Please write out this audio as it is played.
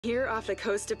Here off the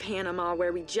coast of Panama,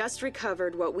 where we just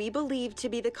recovered what we believe to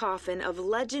be the coffin of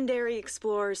legendary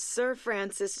explorer Sir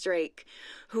Francis Drake,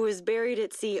 who was buried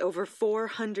at sea over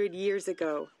 400 years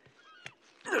ago.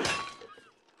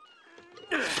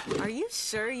 Are you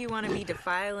sure you want to be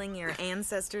defiling your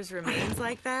ancestors' remains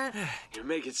like that? You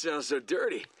make it sound so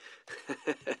dirty.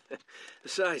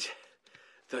 Besides,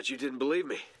 thought you didn't believe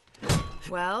me.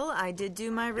 Well, I did do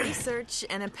my research,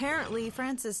 and apparently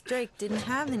Francis Drake didn't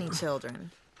have any children.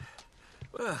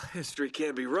 Well, history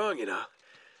can't be wrong, you know.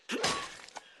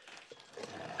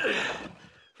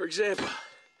 For example,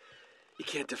 you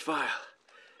can't defile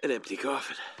an empty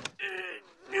coffin.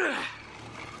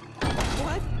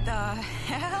 What the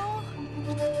hell?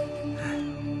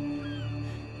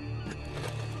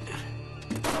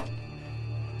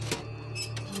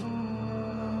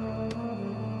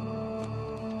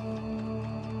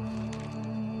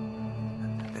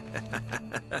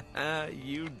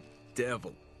 You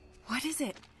devil. What is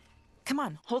it? Come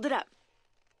on, hold it up.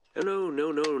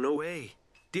 No way.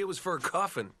 Deal was for a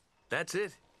coffin. That's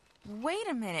it. Wait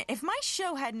a minute. If my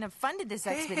show hadn't have funded this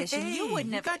expedition, you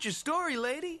wouldn't have... You got your story,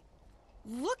 lady.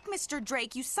 Look, Mr.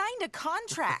 Drake, you signed a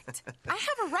contract. I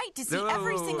have a right to see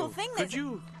every single thing that... Could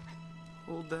you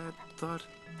hold that thought?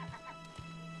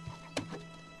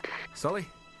 Sully,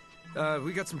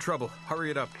 we got some trouble.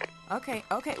 Hurry it up. Okay.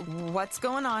 What's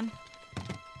going on?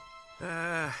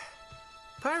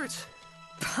 Pirates.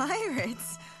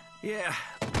 Pirates? Yeah,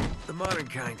 the modern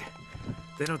kind.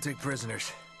 They don't take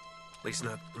prisoners. At least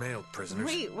not male prisoners.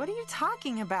 Wait, what are you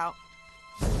talking about?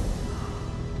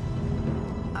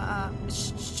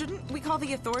 Shouldn't we call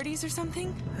the authorities or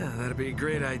something? Yeah, that'd be a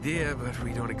great idea, but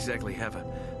we don't exactly have a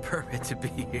permit to be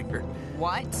here.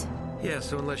 What? Yeah,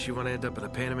 so unless you want to end up in a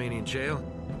Panamanian jail,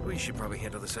 we should probably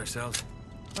handle this ourselves.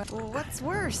 Well, what's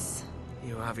worse?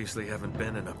 You obviously haven't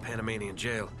been in a Panamanian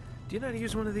jail. Do you know how to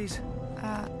use one of these?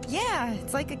 Yeah,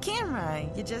 it's like a camera.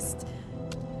 You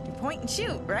point and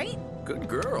shoot, right? Good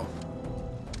girl.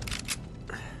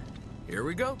 Here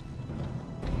we go.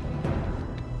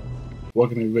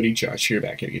 Welcome everybody, Josh here,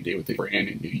 back at a good day with a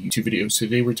brand new YouTube video. So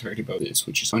today we're talking about this,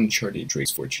 which is Uncharted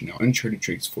Drake's Fortune. Now, Uncharted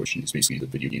Drake's Fortune is basically the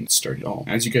video game that started it all.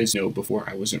 As you guys know, before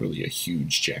I wasn't really a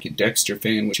huge Jack and Dexter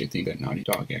fan, which I think that Naughty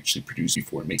Dog actually produced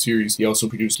before it made series. They also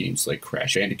produced games like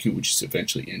Crash Bandicoot, which is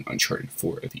eventually in Uncharted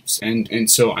 4: A Thief's End. And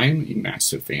so I am a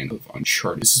massive fan of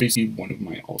Uncharted. This is basically one of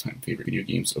my all-time favorite video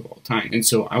games of all time. And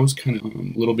so I was kind of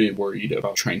a little bit worried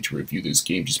about trying to review this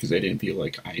game just because I didn't feel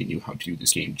like I knew how to do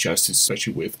this game justice,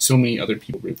 especially with so many other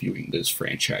people reviewing this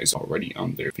franchise already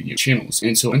on their video channels.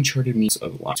 And so Uncharted means a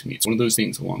lot to me. It's one of those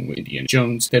things, along with Indiana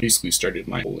Jones, that basically started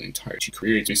my whole entire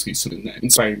career. It's basically something that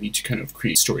inspired me to kind of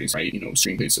create stories, write,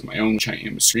 screenplays of my own, which I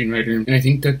am a screenwriter. And I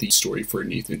think that the story for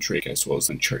Nathan Drake, as well as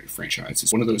the Uncharted franchise,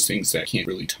 is one of those things that can't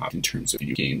really top in terms of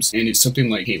video games. And it's something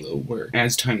like Halo, where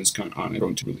as time has gone on, I've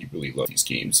grown to really love these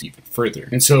games even further.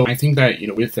 And so I think that,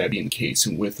 with that being the case,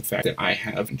 and with the fact that I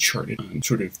have Uncharted on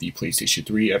sort of the PlayStation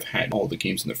 3, I've had all the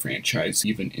games in the franchise,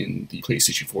 even in the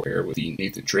PlayStation 4 era with the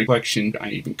Nathan Drake collection.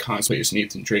 I even cosplay as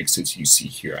Nathan Drake, since you see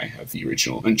here I have the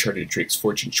original Uncharted Drake's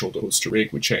Fortune shoulder holster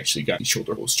rig, which I actually got the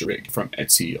shoulder holster rig from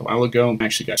Etsy a while ago. I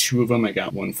actually got two of them. I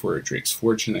got one for Drake's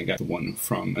Fortune. I got the one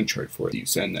from Uncharted 4: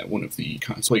 Thieves' End that one of the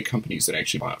cosplay companies that I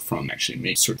actually bought from actually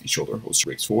makes sort of the shoulder holster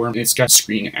rigs for. And it's got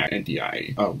Screen at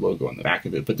NDI logo on the back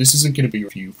of it, but this isn't going to be a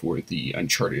review for the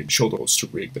Uncharted shoulder holster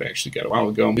rig that I actually got a while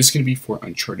ago. This is going to be for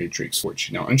Uncharted Drake's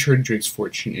Fortune. Now, Uncharted Drake's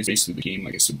Fortune is basically the game,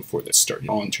 like I said before, that started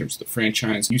all in terms of the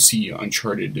franchise. You see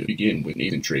Uncharted begin with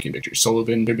Nathan Drake and Victor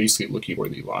Sullivan. They're basically looking for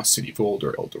the lost city of gold,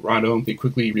 or El Dorado. They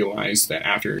quickly realize that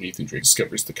after Nathan Drake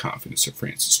discovers the coffin of Sir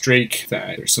Francis Drake,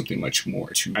 that there's something much more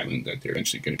to the island that they're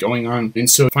eventually going to going on. And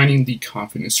so finding the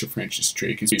coffin of Sir Francis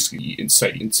Drake is basically the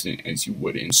inciting incident, as you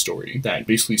would in a story, that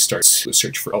basically starts the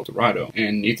search for El Dorado.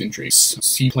 And Nathan Drake's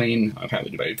seaplane,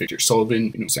 piloted by Victor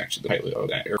Sullivan, who's actually the pilot of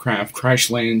that aircraft, crash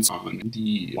lands on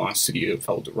the lost city of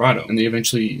El Dorado. And they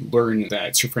eventually learn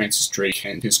that Sir Francis Drake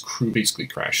and his crew basically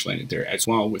crash landed there as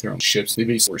well with their own ships. They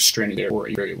basically were stranded there for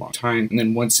a very long time. And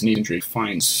then once Nathan Drake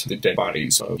finds the dead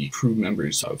bodies of the crew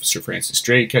members of Sir Francis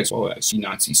Drake, as well as the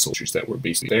Nazi soldiers that were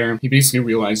basically there, he basically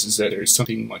realizes that there's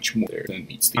something much more there than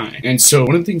meets the eye. And so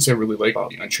one of the things I really like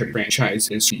about the Uncharted franchise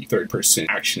is the third-person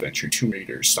action-adventure Tomb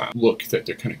Raider style look that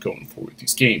they're kind of going for with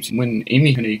these games. When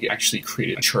Amy Hennig actually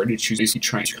created Uncharted, she was basically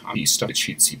trying to copy stuff that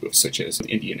she'd seen books such as the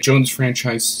Indiana Jones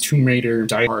franchise, Tomb Raider,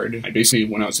 Die Hard. I basically,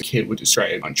 when I was a kid, would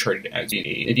describe Uncharted as being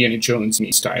a Indiana Jones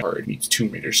meets Die Hard meets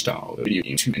Tomb Raider style video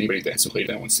game to anybody that hasn't played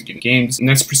that wants to get in games, and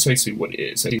that's precisely what it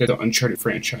is. I think that the Uncharted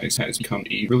franchise has become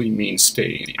a really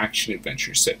mainstay in the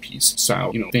action-adventure set-piece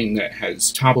style, thing that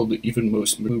has toppled even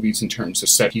most movies in terms of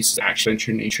set-piece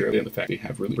action-adventure nature, and the fact they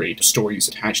have really great stories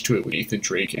attached to it with Nathan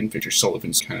Drake and Victor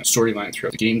Sullivan's kind of storyline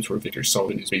throughout the games, where Victor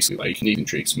Sullivan is basically like Nathan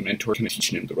Drake's mentor, kind of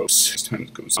teaching him the ropes as time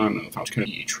goes on of how to kind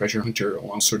of be a treasure hunter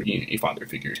along sort of being a father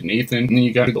figure to Nathan. And then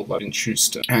you got the love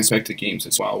interest aspect of games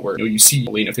as well, where you see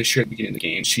Elena Fisher at the beginning of the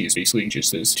game. She is basically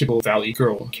just this typical Valley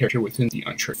Girl character within the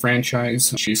Uncharted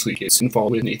franchise. She basically gets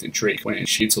involved with Nathan Drake when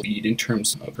she gets a lead in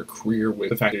terms of her career with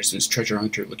the fact there's this treasure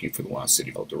hunter looking for the lost city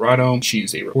of El Dorado.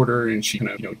 She's a reporter and she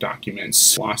kind of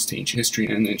documents lost ancient history,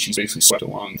 and then she's basically swept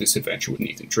along this adventure with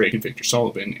Nathan Drake and Victor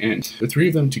Sullivan, and the three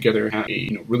of them together have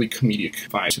a really comedic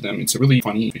vibe to them. It's a really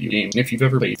funny video game, and if you've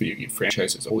ever played video game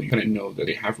franchise as a whole, you kind of know that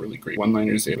they have really great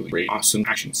one-liners, they have really great awesome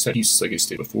action set pieces like I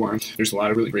stated before. There's a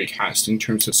lot of really great cast in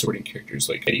terms of supporting characters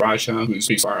like Eddie Raja, who's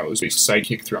basically Varro's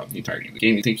sidekick throughout the entirety of the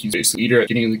game. You think he's basically the leader at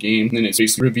the beginning of the game, and then it's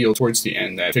basically revealed towards the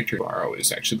end that Victor Varro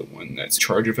is actually the one that's in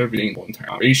charge of everything, the whole entire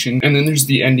operation. And then there's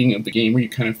the ending of the game where you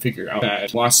kind of figure out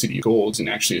that Lost City of Gold and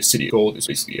actually a City of Gold is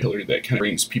basically a pillar that kind of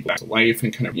brings people back to life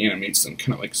and kind of reanimates them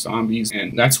kind of like zombies.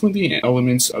 And that's one of the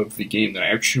elements of the game that I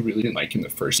actually really didn't like in the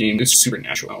first game, this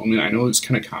supernatural element. I know it's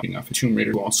kind of copying off of Tomb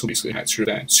Raider, who also basically had sort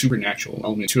of that supernatural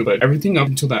element to it, but everything up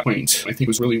until that point I think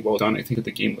was really well done. I think that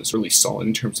the game was really solid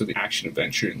in terms of the action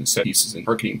adventure and the set pieces and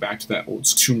harkening back to that old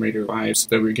Tomb Raider vibes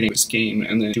that we were getting with this game,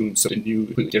 and then doing something new,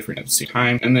 completely different at the same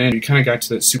time. And then we kind of got to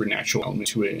that supernatural element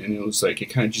to it, and it was like it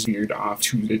kind of just veered off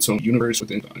to its own universe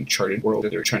within the Uncharted world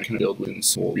that they were trying to kind of build within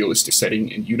this whole realistic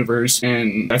setting and universe.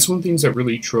 And that's one of the things that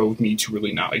really drove me to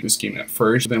really not like this game at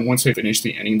first. But then once I finished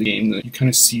the ending of the game, then you kind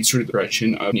of see sort of the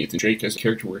direction of Nathan Drake as a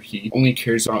character where he only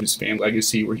cares about his family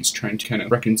legacy, where he's trying to kind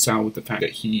of reconcile with the fact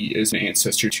that he is an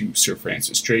ancestor to Sir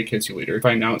Francis Drake, as you later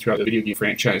find out throughout the video game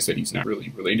franchise that he's not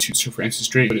really related to Sir Francis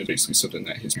Drake, but it's basically something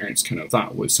that his parents kind of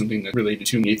thought was something that related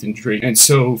to Nathan Drake. And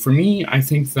so for me, I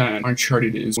think that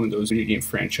Uncharted is one of those video game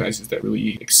franchises that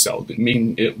really excelled in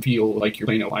making it feel like you're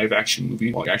playing a live action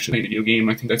movie while you're actually playing a video game.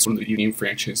 I think that's one of the video game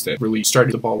franchises that really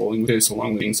started the ball rolling with this,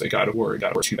 along with things like God of War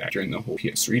 2 back during the whole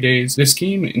PS3 days. This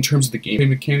game, in terms of the gameplay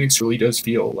mechanics, really does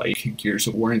feel like Gears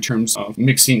of War in terms of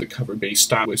mixing the cover-based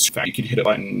style with the fact you can hit a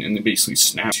button and then basically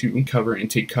snap to cover and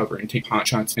take pot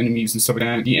shots, enemies and stuff like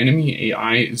that. The enemy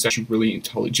AI is actually really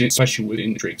intelligent, especially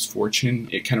within Drake's Fortune.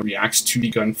 It kind of reacts to the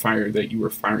gunfire that you were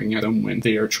firing at them when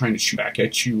they are trying to shoot back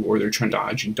at you, or they're trying to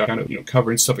dodge and duck out of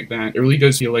cover and stuff like that. It really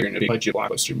does feel like you're in a big budget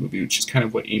blockbuster movie, which is kind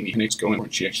of what Amy Hennig's going for when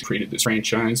she actually created this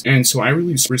franchise. And so I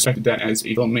really respected that as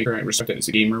a filmmaker. I respect that as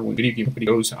a gamer when video game company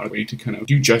goes out of the way to kind of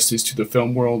do justice to the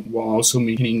film world while also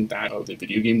maintaining that of the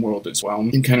video game world as well,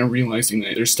 and kind of realizing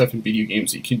that there's stuff in video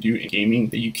games that you can do in gaming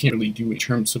that you can't really do in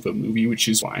terms of a movie, which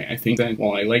is why I think that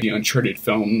while I like the Uncharted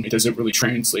film, it doesn't really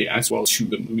translate as well to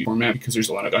the movie format, because there's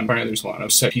a lot of gunfire, there's a lot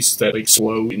of set pieces that like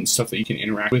slow and stuff that you can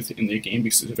interact with in the game,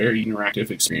 because it's a very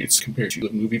interactive experience compared to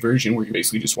the movie version where you're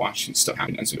basically just watching stuff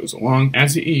happen as it goes along.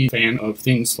 As a fan of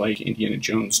things like Indiana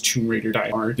Jones, Tomb Raider, Die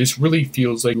Hard, this really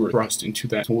feels like we're thrust into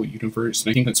that whole universe,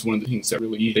 and I think that's one of the things that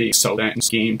really they excelled at in this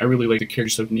game. I really like the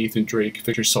characters of Nathan Drake,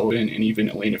 Victor Sullivan, and even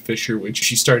Elena Fisher, which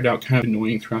she started out kind of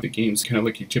annoying throughout the games, kind of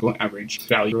like your typical average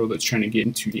Valley girl that's trying to get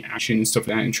into the action and stuff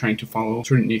like that and trying to follow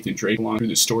sort of Nathan Drake along through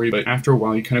the story. But after a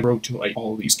while, you kind of grow to like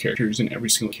all of these characters, and every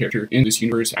single character in this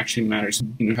universe actually matters,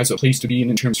 has a place to be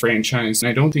in terms of franchise. And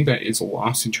I don't think that is a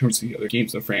loss in terms of the other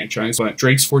games of the franchise, but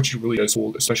Drake's Fortune really does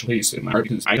hold a special place in my heart,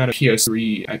 because I got a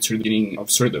PS3 at sort of the beginning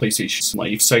of sort of the PlayStation's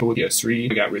life cycle with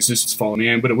PS3. I got Resistance Fallen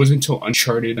Man, but it wasn't until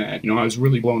Uncharted that, I was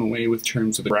really blown away with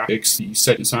terms of the graphics, the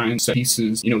set design, set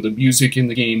pieces, the music in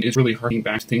the game is really harking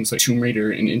back to things like Tomb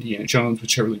Raider and Indiana Jones,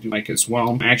 which I really do like as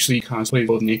well. I actually cosplayed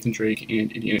both Nathan Drake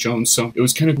and Indiana Jones, so it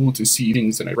was kind of cool to see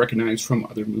things that I recognized from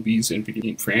other movies and video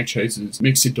game franchises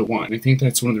mixed into one. I think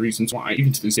that's one of the reasons why,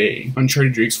 even to this day,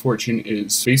 Uncharted Drake's Fortune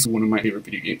is basically one of my favorite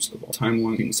video games of all time,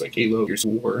 along things like Halo, Gears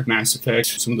of War, Mass Effect,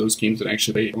 some of those games that I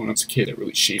actually played when I was a kid that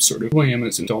really shaped sort of who I am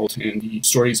as an adult and the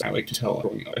stories I like to tell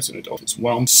growing up as an adult as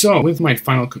well. So with my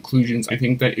final conclusions, I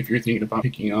think that if you're thinking about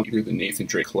picking up either the Nathan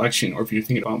Drake collection or if you're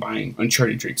thinking about buying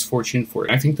Uncharted Drake's Fortune for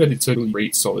it, I think that it's a really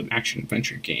great, solid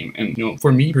action-adventure game. And,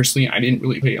 for me personally, I didn't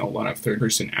really play a lot of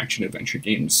third-person action-adventure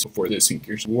games before this in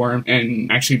Gears of War,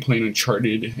 and actually playing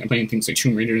Uncharted and playing things like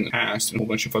Tomb Raider in the past and a whole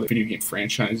bunch of other video game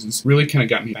franchises really kind of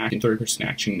got me back in third-person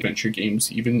action-adventure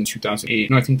games, even in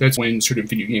 2008. I think that's when sort of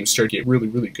video games started to get really,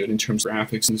 really good in terms of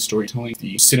graphics and the storytelling,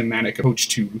 the cinematic approach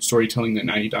to storytelling that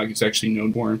Naughty Dog is actually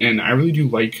known for. And I really do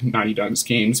like Naughty Dog's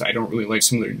games. games. I don't really like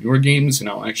some of their newer games, and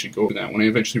I'll actually go over that when I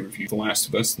eventually review The Last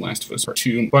of Us Part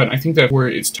 2. But I think that for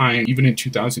its time, even in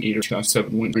 2008 or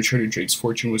 2007, when Uncharted Drake's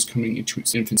Fortune was coming into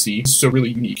its infancy, this is a really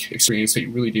unique experience that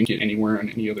you really didn't get anywhere on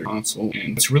any other console,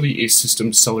 and it's really a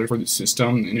system seller for the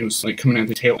system, and it was like coming at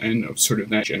the tail end of sort of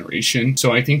that generation.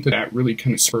 So I think that that really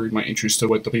kind of spurred my interest of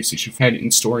what the PlayStation had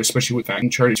in store, especially with that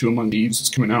Uncharted 2 Among Thieves is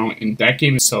coming out, and that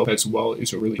game itself as well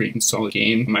is a really great and solid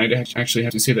game. I might actually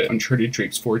have to say that Uncharted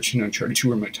Drake's Fortune and Uncharted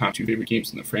 2 are my top 2 favorite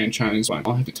games in the franchise, but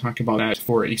I'll have to talk about that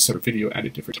for a separate video at a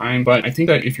different time. But I think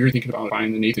that if you're thinking about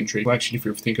buying the Nathan Drake collection, if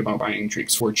you're thinking about buying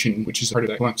Drake's Fortune, which is a part of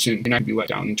that collection, you're not going to be let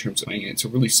down in terms of playing it. It's a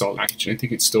really solid package, and I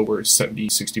think it's still worth 70,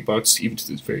 60 bucks even to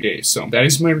this very day. So that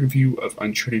is my review of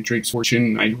Uncharted Drake's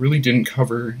Fortune. I really didn't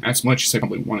cover as much as I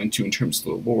probably wanted to in terms of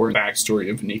the lore and backstory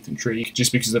of Nathan Drake,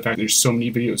 just because of the fact there's so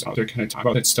many videos out there kind of talk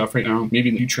about that stuff right now. Maybe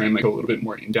in the future I might go a little bit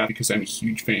more in depth, because I'm a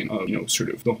huge fan of, you know, sort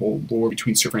of the whole lore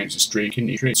between Sir Francis Drake and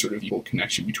Nathan Drake, sort of the whole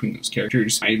connection between those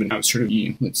characters. I even have sort of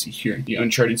the, let's see here, the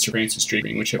Uncharted Sir Francis Drake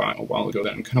ring, which I bought a while ago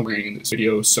that I'm kind of wearing in this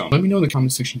video. So let me know in the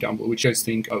comment section down below what you guys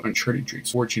think of Uncharted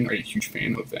Drake's Fortune. Are you a huge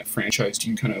fan of that franchise? Do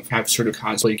you kind of have sort of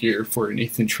cosplay gear for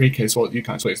Nathan Drake as well? Do you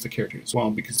cosplay as the character as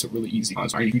well? Because it's a really easy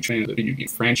cosplay. Are you a huge fan of the video game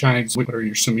franchise? What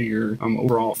are some of your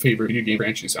overall favorite video game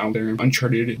franchises out there?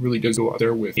 Uncharted, it really does go out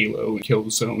there with Halo and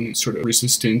Killzone and sort of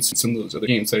Resistance and some of those other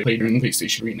games that I played during the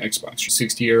PlayStation 3 and Xbox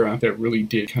 360 era that really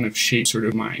did kind of shape sort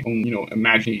of my own, you know,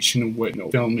 imagination of what, you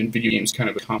know, film and video games kind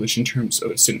of accomplish in terms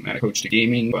of a cinematic approach to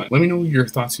gaming. But let me know your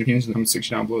thoughts and opinions in the comment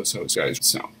section down below. So guys,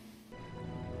 peace out.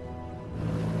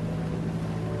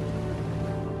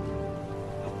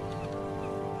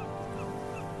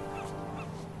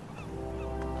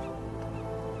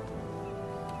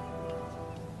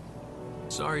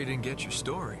 Sorry you didn't get your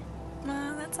story.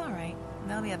 That's all right.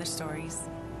 There'll be other stories.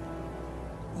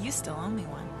 You still owe me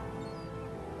one.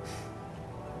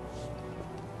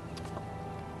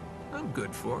 I'm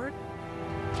good for it.